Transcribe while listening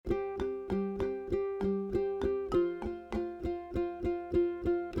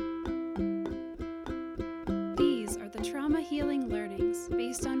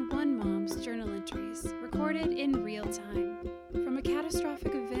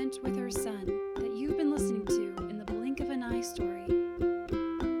event with her son that you've been listening to in the Blink of an Eye story.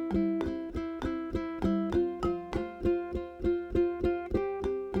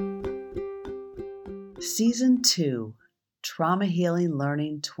 Season 2, Trauma Healing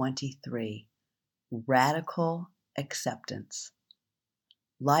Learning 23, Radical Acceptance.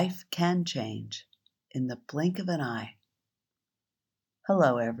 Life can change in the blink of an eye.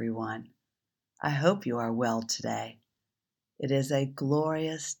 Hello, everyone. I hope you are well today. It is a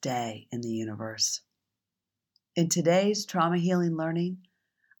glorious day in the universe. In today's Trauma Healing Learning,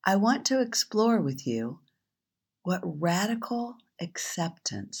 I want to explore with you what radical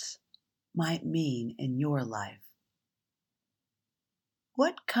acceptance might mean in your life.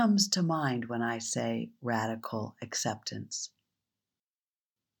 What comes to mind when I say radical acceptance?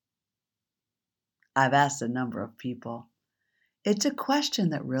 I've asked a number of people. It's a question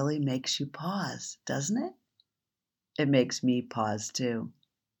that really makes you pause, doesn't it? It makes me pause too.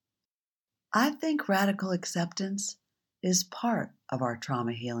 I think radical acceptance is part of our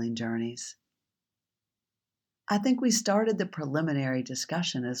trauma healing journeys. I think we started the preliminary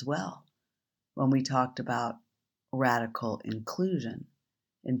discussion as well when we talked about radical inclusion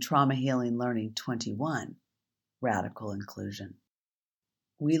in Trauma Healing Learning 21, Radical Inclusion.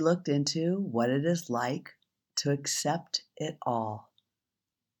 We looked into what it is like to accept it all,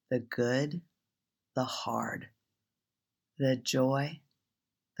 the good, the hard, the joy,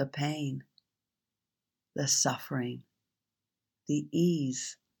 the pain, the suffering, the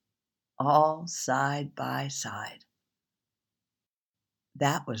ease, all side by side.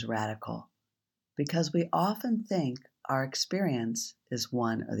 That was radical because we often think our experience is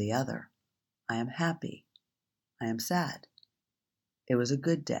one or the other. I am happy. I am sad. It was a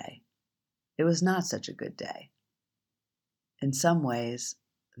good day. It was not such a good day. In some ways,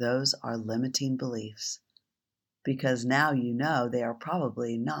 those are limiting beliefs because now you know they are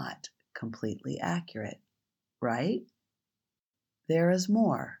probably not completely accurate, right? There is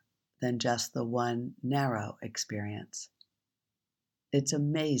more than just the one narrow experience. It's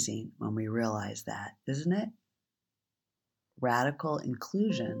amazing when we realize that, isn't it? Radical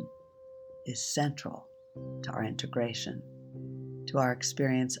inclusion is central to our integration, to our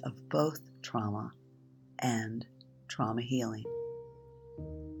experience of both trauma and trauma healing.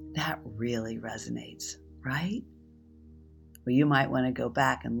 That really resonates, right? Well, you might want to go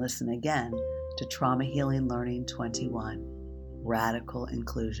back and listen again to Trauma Healing Learning 21, Radical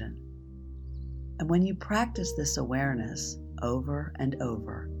Inclusion. And when you practice this awareness over and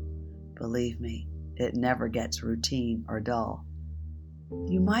over, believe me, it never gets routine or dull.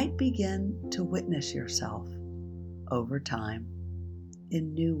 You might begin to witness yourself over time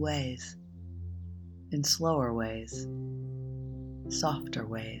in new ways, in slower ways, softer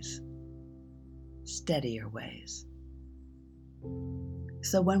ways, steadier ways.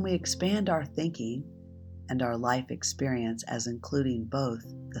 So when we expand our thinking and our life experience as including both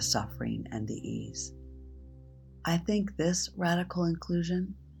the suffering and the ease, I think this radical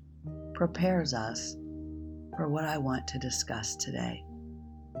inclusion prepares us for what I want to discuss today,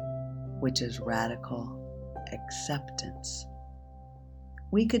 which is radical acceptance.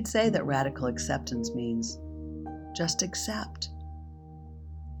 We could say that radical acceptance means just accept.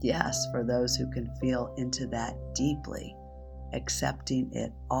 Yes, for those who can feel into that deeply, accepting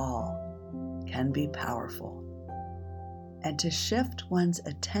it all can be powerful. And to shift one's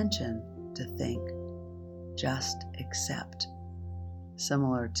attention to think, just accept,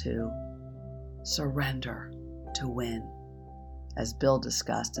 similar to surrender to win, as Bill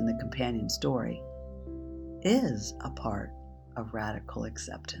discussed in the companion story, is a part of radical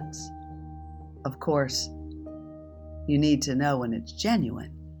acceptance. Of course, you need to know when it's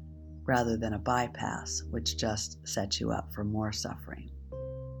genuine rather than a bypass, which just sets you up for more suffering.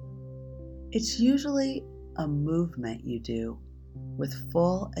 It's usually a movement you do with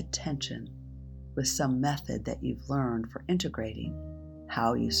full attention, with some method that you've learned for integrating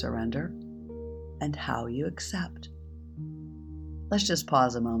how you surrender and how you accept. Let's just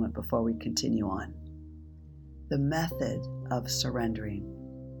pause a moment before we continue on. The method of surrendering.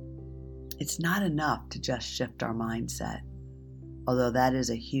 It's not enough to just shift our mindset, although that is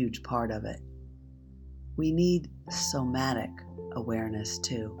a huge part of it. We need somatic awareness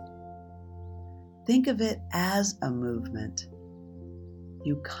too. Think of it as a movement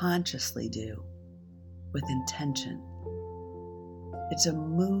you consciously do with intention. It's a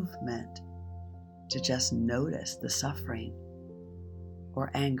movement to just notice the suffering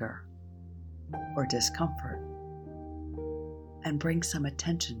or anger or discomfort and bring some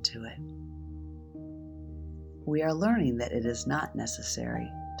attention to it. We are learning that it is not necessary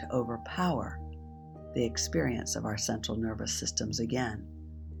to overpower the experience of our central nervous systems again,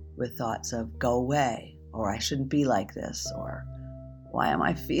 with thoughts of go away, or I shouldn't be like this, or why am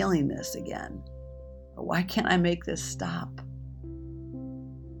I feeling this again, or why can't I make this stop?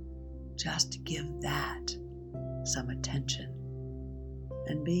 Just give that some attention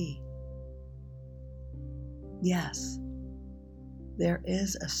and be. Yes, there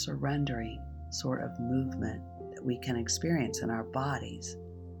is a surrendering sort of movement that we can experience in our bodies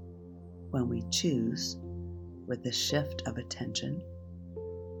when we choose, with the shift of attention,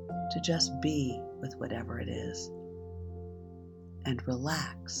 to just be with whatever it is and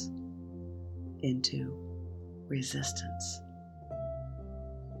relax into resistance.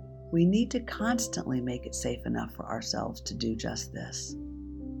 We need to constantly make it safe enough for ourselves to do just this.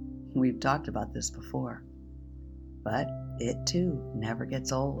 We've talked about this before, but it too never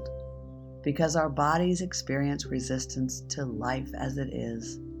gets old because our bodies experience resistance to life as it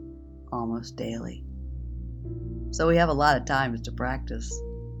is almost daily. So we have a lot of times to practice.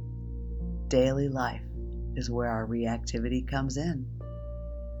 Daily life is where our reactivity comes in.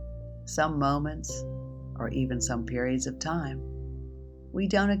 Some moments, or even some periods of time, we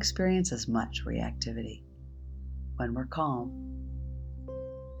don't experience as much reactivity when we're calm.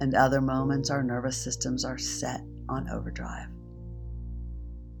 And other moments, our nervous systems are set on overdrive.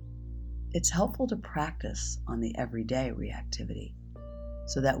 It's helpful to practice on the everyday reactivity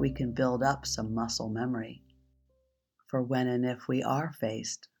so that we can build up some muscle memory for when and if we are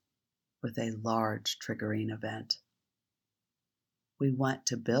faced with a large triggering event. We want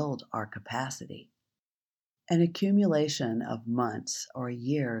to build our capacity. An accumulation of months or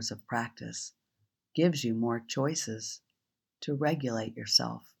years of practice gives you more choices to regulate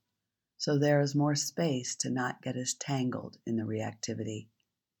yourself, so there is more space to not get as tangled in the reactivity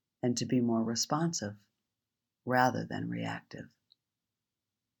and to be more responsive rather than reactive.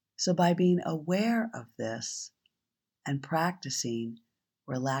 So by being aware of this and practicing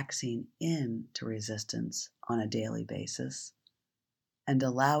relaxing into resistance on a daily basis and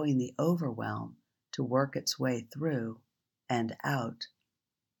allowing the overwhelm to work its way through and out,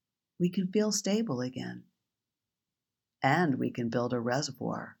 we can feel stable again. And we can build a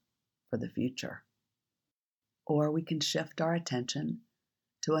reservoir for the future. Or we can shift our attention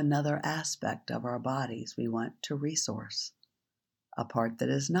to another aspect of our bodies we want to resource, a part that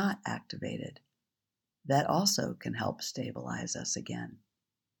is not activated, that also can help stabilize us again,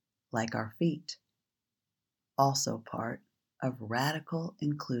 like our feet, also part of radical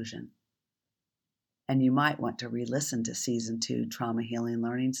inclusion. And you might want to re-listen to Season 2 Trauma Healing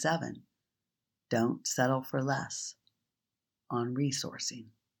Learning 7, Don't Settle for Less, on resourcing.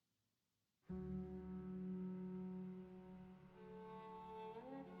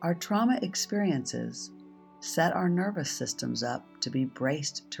 Our trauma experiences set our nervous systems up to be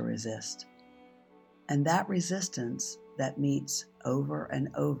braced to resist. And that resistance that meets over and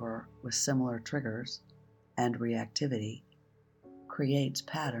over with similar triggers and reactivity creates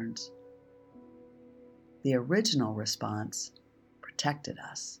patterns. The original response protected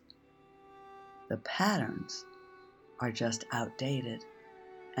us. The patterns are just outdated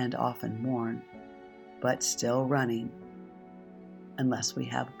and often worn, but still running unless we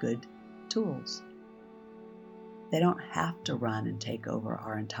have good tools. They don't have to run and take over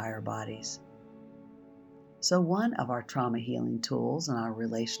our entire bodies. So one of our trauma healing tools in our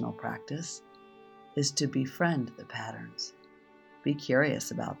relational practice is to befriend the patterns, be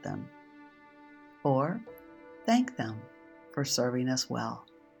curious about them, or thank them for serving us well,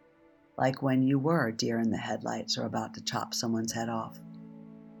 like when you were a deer in the headlights or about to chop someone's head off.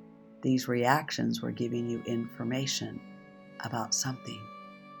 These reactions were giving you information about something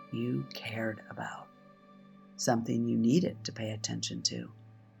you cared about, something you needed to pay attention to.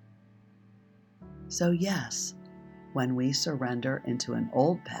 So yes, when we surrender into an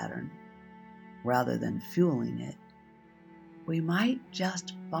old pattern, rather than fueling it, we might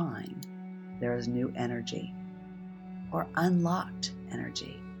just find there is new energy or unlocked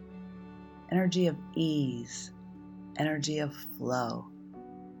energy, energy of ease, energy of flow,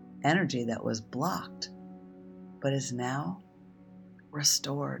 energy that was blocked but is now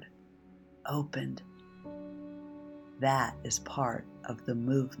restored, opened. That is part of the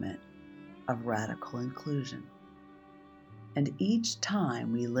movement of radical inclusion. And each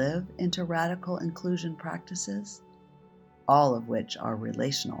time we live into radical inclusion practices, all of which are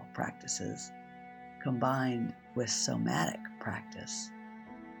relational practices combined with somatic practice,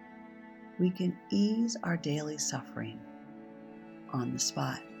 we can ease our daily suffering on the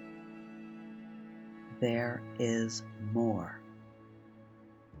spot. There is more.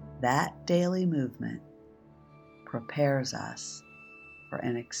 That daily movement prepares us for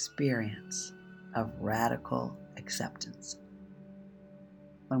an experience of radical acceptance.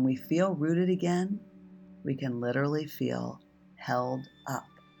 When we feel rooted again, we can literally feel held up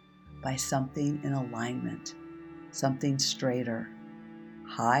by something in alignment, something straighter,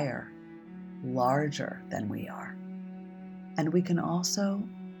 higher, larger than we are. And we can also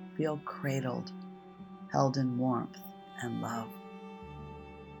feel cradled, held in warmth and love.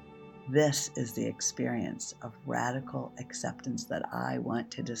 This is the experience of radical acceptance that I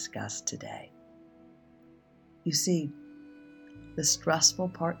want to discuss today. You see, the stressful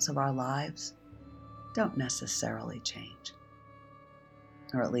parts of our lives don't necessarily change,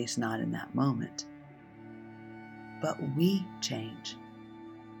 or at least not in that moment. But we change,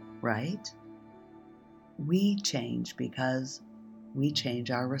 right? We change because we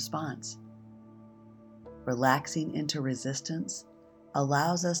change our response. Relaxing into resistance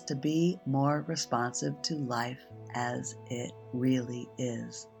allows us to be more responsive to life as it really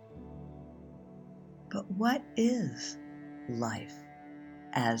is. But what is life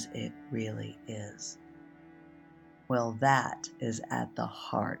as it really is? Well, that is at the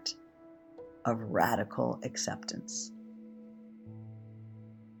heart of radical acceptance.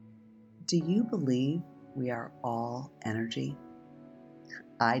 Do you believe we are all energy?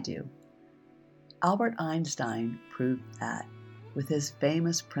 I do. Albert Einstein proved that with his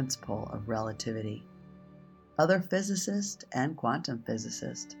famous principle of relativity. Other physicists and quantum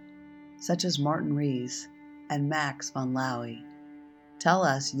physicists, such as Martin Rees and Max von Laue, tell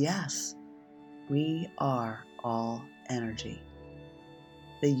us, yes, we are all energy.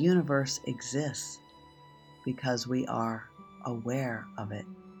 The universe exists because we are aware of it.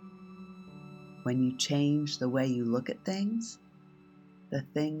 When you change the way you look at things, the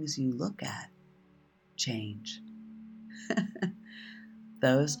things you look at change.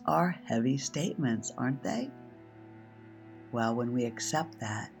 Those are heavy statements, aren't they? Well, when we accept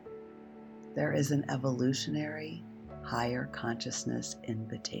that, there is an evolutionary, higher consciousness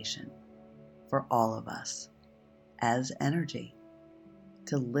invitation for all of us as energy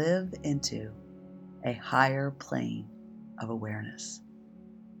to live into a higher plane of awareness,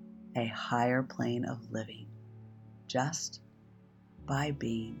 a higher plane of living, just by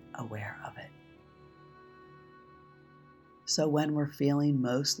being aware of it. So when we're feeling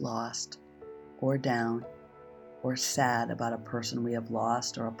most lost or down or sad about a person we have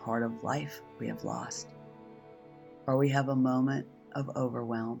lost or a part of life we have lost, or we have a moment of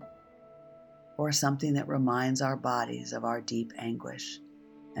overwhelm, or something that reminds our bodies of our deep anguish,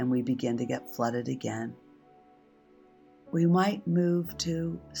 and we begin to get flooded again, we might move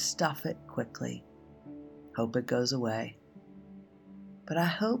to stuff it quickly, hope it goes away. But I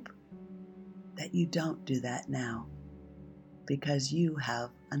hope that you don't do that now, because you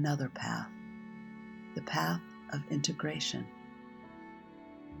have another path, the path of integration.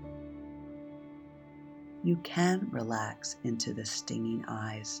 You can relax into the stinging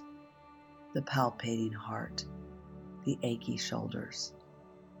eyes, the palpitating heart, the achy shoulders.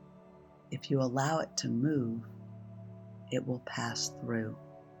 If you allow it to move, it will pass through.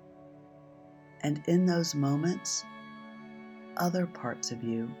 And in those moments, other parts of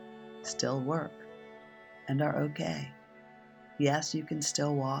you still work and are okay. Yes, you can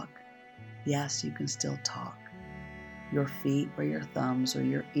still walk. Yes, you can still talk. Your feet or your thumbs or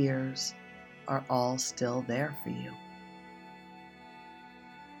your ears are all still there for you.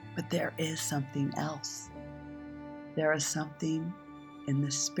 But there is something else. There is something in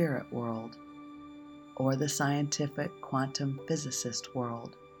the spirit world or the scientific quantum physicist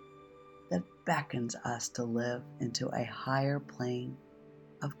world that beckons us to live into a higher plane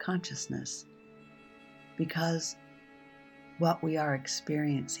of consciousness. Because what we are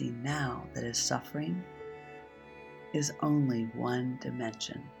experiencing now that is suffering is only one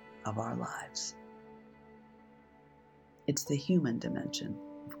dimension of our lives. It's the human dimension,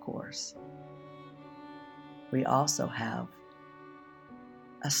 of course. We also have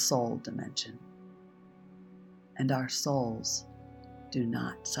a soul dimension, and our souls do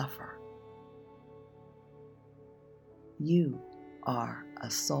not suffer. You are a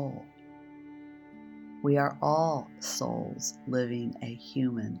soul. We are all souls living a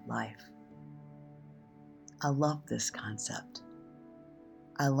human life. I love this concept.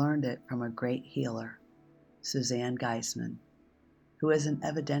 I learned it from a great healer, Suzanne Geisman, who is an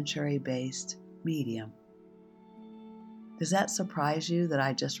evidentiary-based medium. Does that surprise you that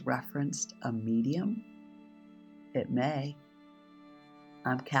I just referenced a medium? It may.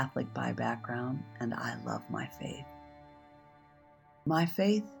 I'm Catholic by background, and I love my faith. My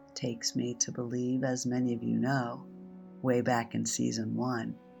faith takes me to believe, as many of you know, way back in Season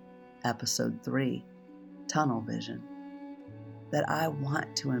 1, Episode 3, Tunnel Vision, that I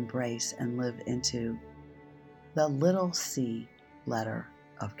want to embrace and live into the little c letter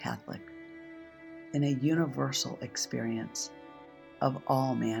of Catholic, in a universal experience of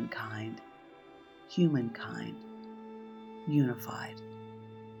all mankind, humankind, unified.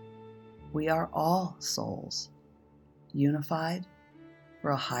 We are all souls, unified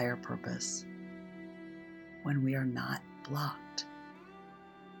for a higher purpose, when we are not blocked.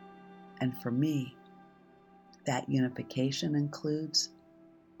 And for me, that unification includes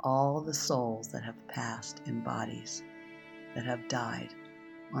all the souls that have passed in bodies that have died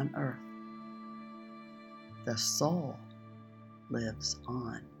on earth. The soul lives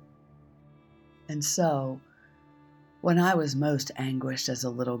on. And so, when I was most anguished as a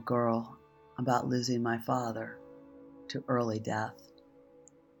little girl about losing my father to early death,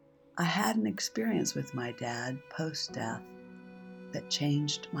 I had an experience with my dad post-death that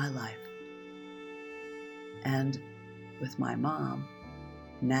changed my life. And with my mom,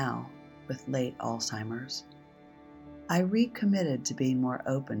 now with late Alzheimer's, I recommitted to being more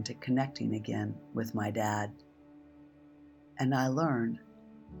open to connecting again with my dad. And I learned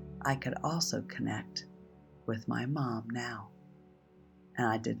I could also connect with my mom now. And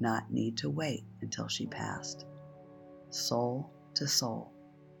I did not need to wait until she passed. Soul to soul.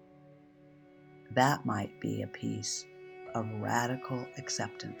 That might be a piece of radical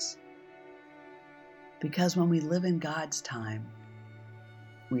acceptance. Because when we live in God's time,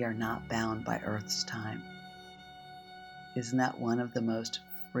 we are not bound by Earth's time. Isn't that one of the most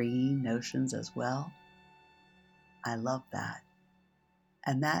freeing notions as well? I love that.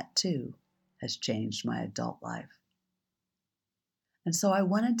 And that too has changed my adult life. And so I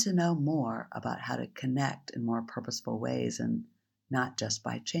wanted to know more about how to connect in more purposeful ways and not just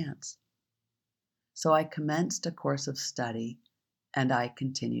by chance. So I commenced a course of study, and I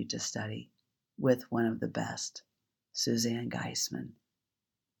continue to study with one of the best, Suzanne Giesemann.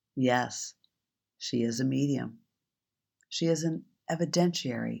 Yes, she is a medium. She is an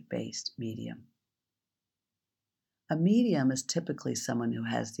evidentiary-based medium. A medium is typically someone who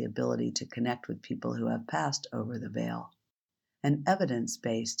has the ability to connect with people who have passed over the veil. An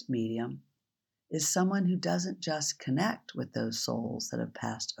evidence-based medium is someone who doesn't just connect with those souls that have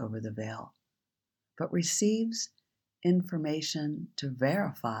passed over the veil, but receives information to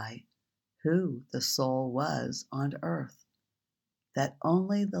verify who the soul was on earth, that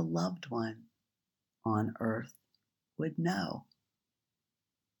only the loved one on earth would know.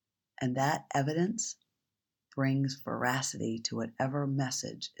 And that evidence brings veracity to whatever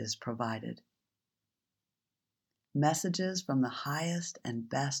message is provided. Messages from the highest and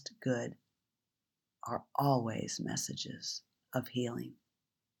best good are always messages of healing.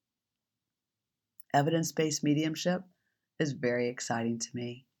 Evidence-based mediumship is very exciting to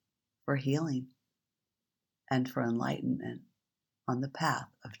me for healing and for enlightenment on the path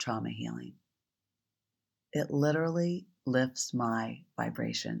of trauma healing. It literally lifts my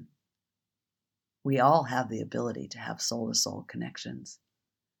vibration. We all have the ability to have soul-to-soul connections,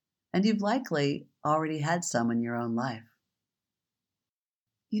 and you've likely already had some in your own life.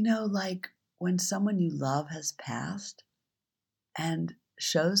 You know, like when someone you love has passed and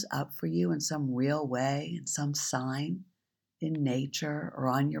shows up for you in some real way, in some sign, in nature or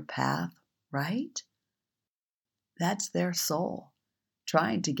on your path, right? That's their soul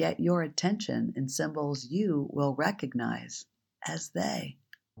trying to get your attention in symbols you will recognize as they.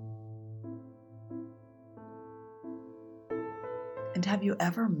 And have you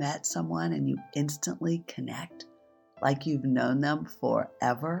ever met someone and you instantly connect like you've known them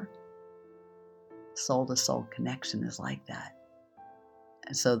forever? Soul-to-soul connection is like that.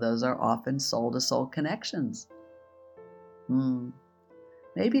 And so those are often soul-to-soul connections.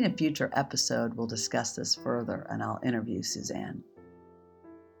 Maybe in a future episode we'll discuss this further and I'll interview Suzanne.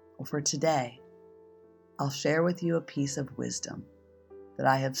 Well, for today, I'll share with you a piece of wisdom that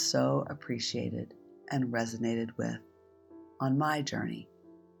I have so appreciated and resonated with on my journey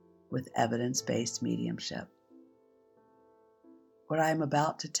with evidence-based mediumship. What I am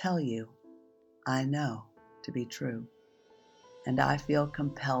about to tell you, I know to be true, and I feel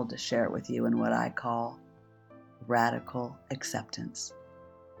compelled to share it with you in what I call radical acceptance,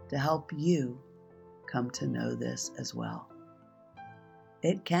 to help you come to know this as well.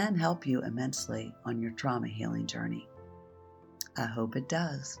 It can help you immensely on your trauma healing journey. I hope it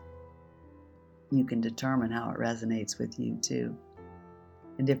does. You can determine how it resonates with you too.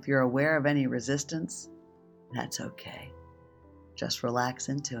 And if you're aware of any resistance, that's okay. Just relax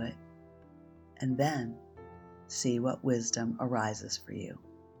into it and then see what wisdom arises for you.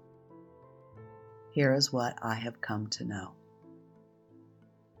 Here is what I have come to know.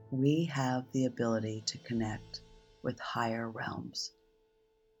 We have the ability to connect with higher realms,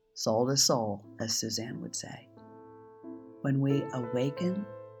 soul to soul, as Suzanne would say. when we awaken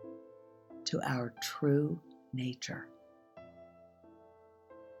to our true nature.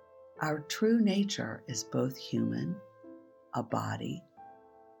 Our true nature is both human, a body,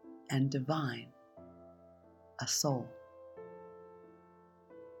 and divine, a soul.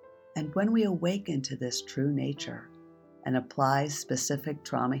 And when we awaken to this true nature and apply specific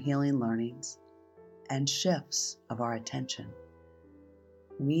trauma healing learnings and shifts of our attention,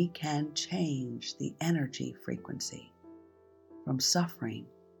 we can change the energy frequency from suffering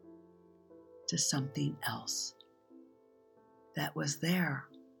to something else that was there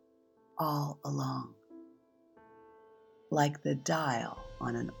all along, like the dial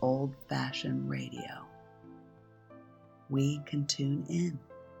on an old-fashioned radio. We can tune in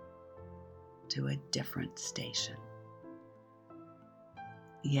to a different station.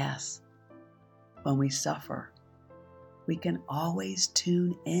 Yes, when we suffer, we can always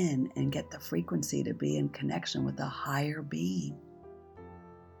tune in and get the frequency to be in connection with a higher being.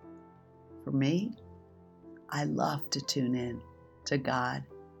 For me, I love to tune in to God,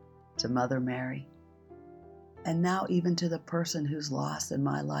 to Mother Mary, and now even to the person whose loss in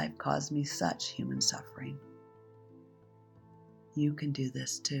my life caused me such human suffering. You can do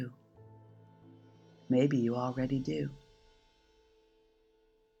this too. Maybe you already do.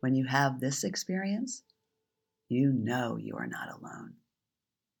 When you have this experience, you know you are not alone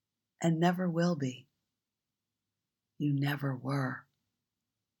and never will be. You never were.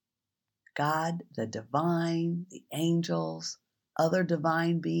 God, the divine, the angels, other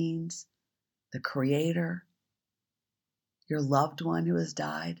divine beings, the Creator, your loved one who has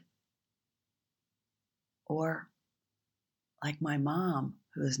died, or like my mom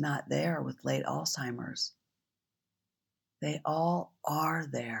who is not there with late Alzheimer's, they all are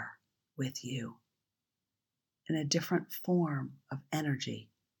there with you in a different form of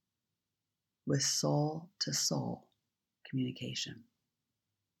energy with soul-to-soul communication.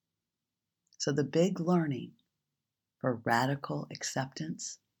 So the big learning for radical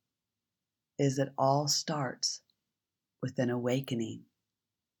acceptance is that all starts with an awakening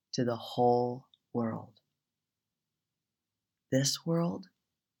to the whole world. This world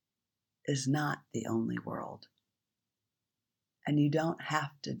is not the only world, and you don't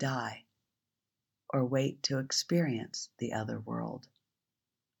have to die or wait to experience the other world,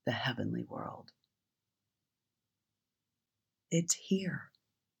 the heavenly world. It's here,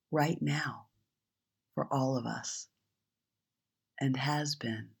 right now, for all of us, and has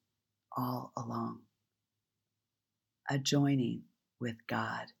been all along. A joining with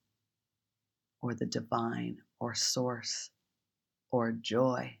God, or the divine, or source, or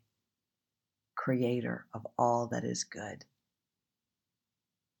joy, creator of all that is good.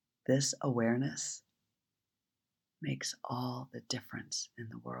 This awareness makes all the difference in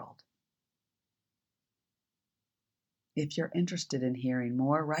the world. If you're interested in hearing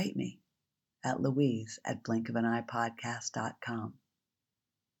more, write me at louise@blinkofaneyepodcast.com.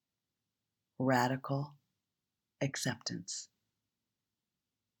 Radical acceptance.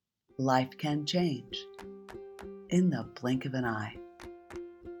 Life can change in the blink of an eye.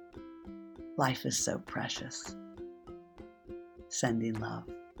 Life is so precious. Sending love.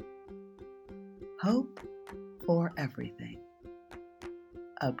 Hope for everything.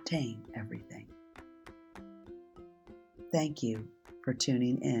 Obtain everything. Thank you for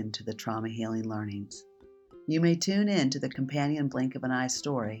tuning in to the Trauma Healing Learnings. You may tune in to the companion Blink of an Eye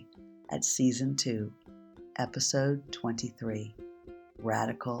story at Season 2, Episode 23,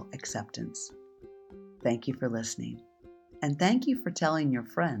 Radical Acceptance. Thank you for listening, and thank you for telling your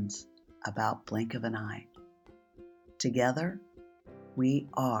friends about Blink of an Eye. Together, we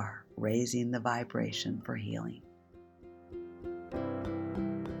are raising the vibration for healing.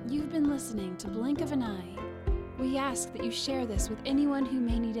 You've been listening to Blink of an Eye. We ask that you share this with anyone who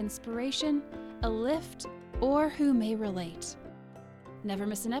may need inspiration, a lift, or who may relate. Never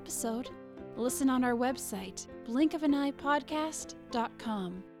miss an episode. Listen on our website,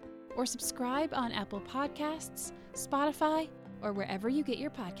 blinkofaneyepodcast.com, or subscribe on Apple Podcasts, Spotify, or wherever you get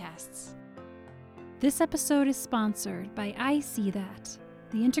your podcasts. This episode is sponsored by I See That,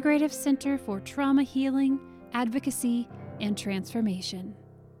 the Integrative Center for Trauma Healing, Advocacy, and Transformation.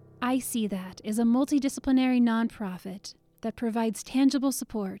 I See That is a multidisciplinary nonprofit that provides tangible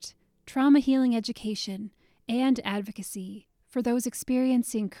support, trauma healing education, and advocacy for those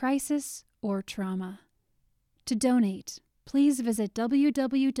experiencing crisis or trauma. To donate, please visit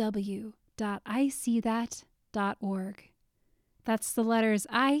www.iseethat.org. That's the letters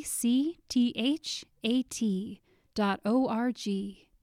ICTHAT.org.